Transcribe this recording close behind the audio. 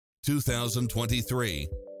2023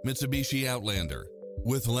 Mitsubishi Outlander.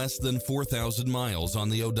 With less than 4,000 miles on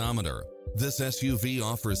the odometer, this SUV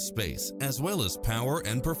offers space as well as power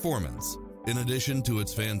and performance. In addition to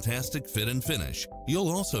its fantastic fit and finish, you'll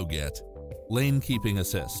also get lane keeping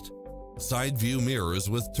assist, side view mirrors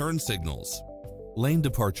with turn signals, lane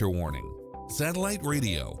departure warning, satellite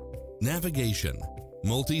radio, navigation,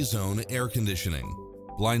 multi-zone air conditioning,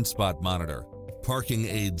 blind spot monitor, parking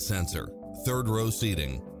aid sensor, third row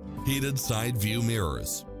seating, heated side view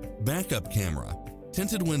mirrors, backup camera,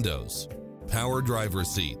 tinted windows, power driver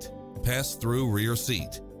seat, pass-through rear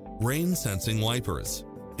seat, rain sensing wipers.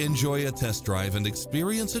 Enjoy a test drive and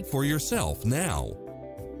experience it for yourself now.